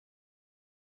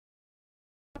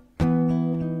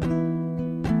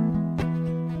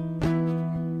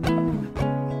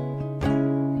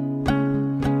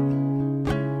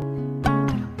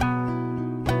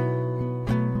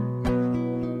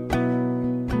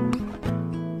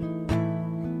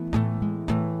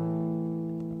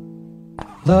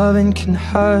Loving can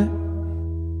hurt.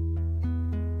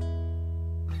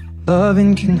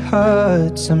 Loving can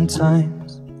hurt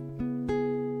sometimes,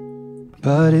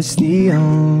 but it's the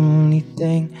only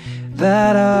thing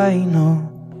that I know.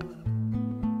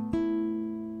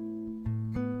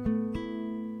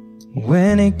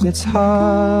 When it gets hard,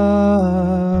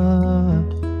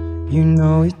 you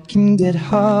know it can get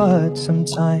hard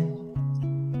sometimes.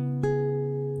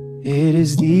 It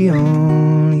is the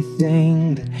only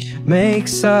thing that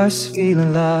makes us feel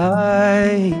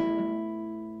alive.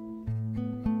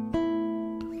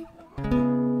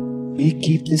 We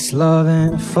keep this love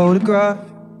in a photograph.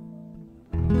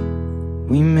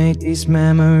 We make these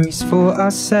memories for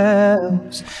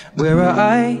ourselves, where our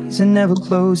eyes are never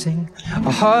closing,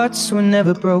 our hearts were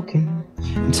never broken,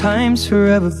 and time's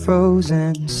forever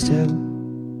frozen still.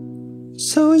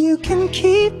 So you can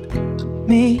keep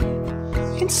me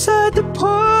inside the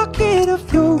pocket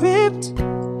of your ripped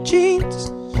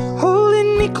jeans,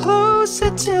 holding me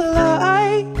closer till our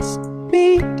eyes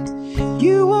meet.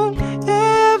 You won't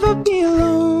ever be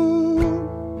alone.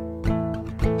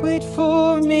 Wait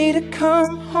for me to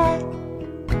come home.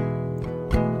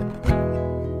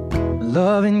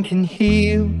 Loving can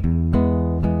heal.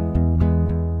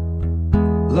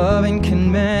 Loving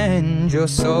can mend your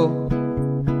soul,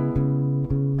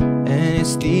 and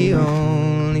it's the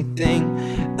only thing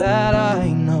that I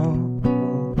know.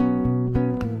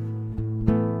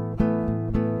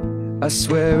 I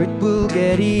swear it will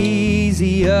get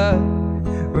easier.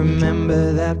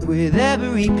 Remember that with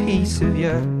every piece of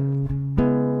you.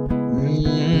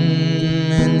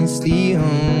 And it's the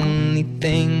only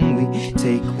thing we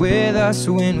take with us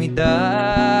when we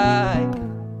die.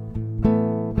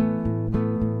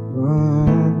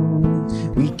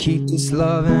 We keep this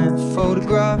love in a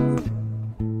photograph.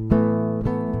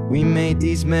 We made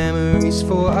these memories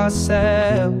for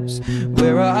ourselves,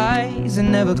 where our eyes are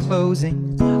never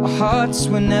closing, our hearts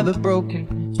were never broken,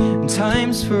 and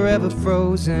time's forever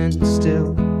frozen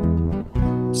still.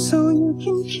 So you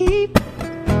can keep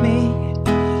me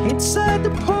inside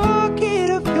the pocket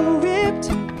of your ripped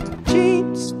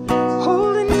jeans,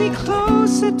 holding me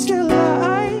closer till our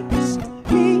eyes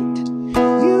meet.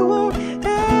 You won't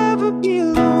ever be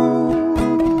alone.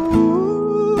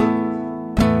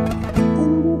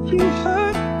 And if you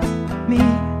hurt me,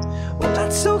 well,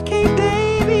 that's okay,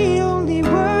 baby. Only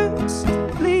words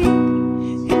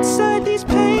bleed inside these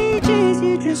pages.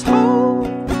 You just hold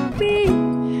me,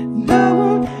 and I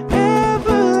won't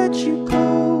ever let you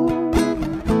go.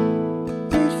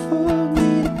 Wait for me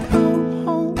to come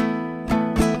home.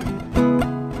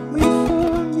 Wait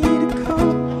for me to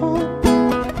come home.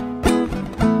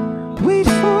 Wait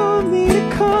for me to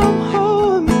come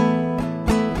home.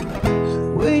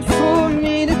 Wait for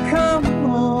me to come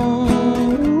home.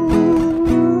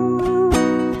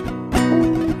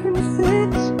 And you can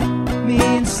fit me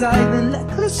inside the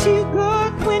necklace you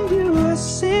got when you were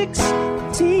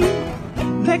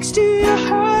 16, next to your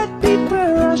heartbeat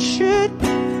where I should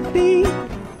be.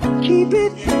 Keep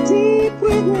it deep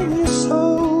within your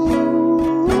soul.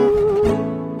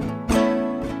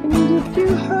 And if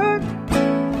you hurt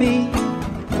me,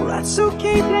 well, that's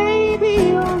okay,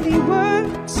 baby. Only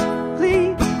words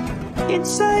bleed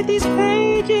inside these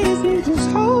pages. You just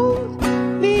hold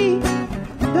me,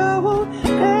 and I won't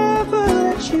ever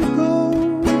let you go.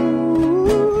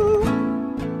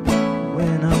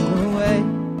 When I'm away,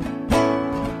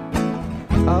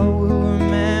 I will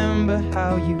remember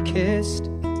how you kissed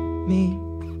me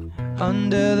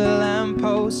under the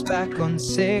lamppost back on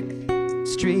 6th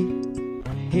Street,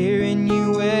 hearing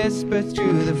you whisper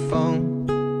through the phone.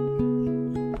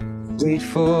 Wait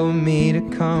for me to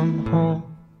come home.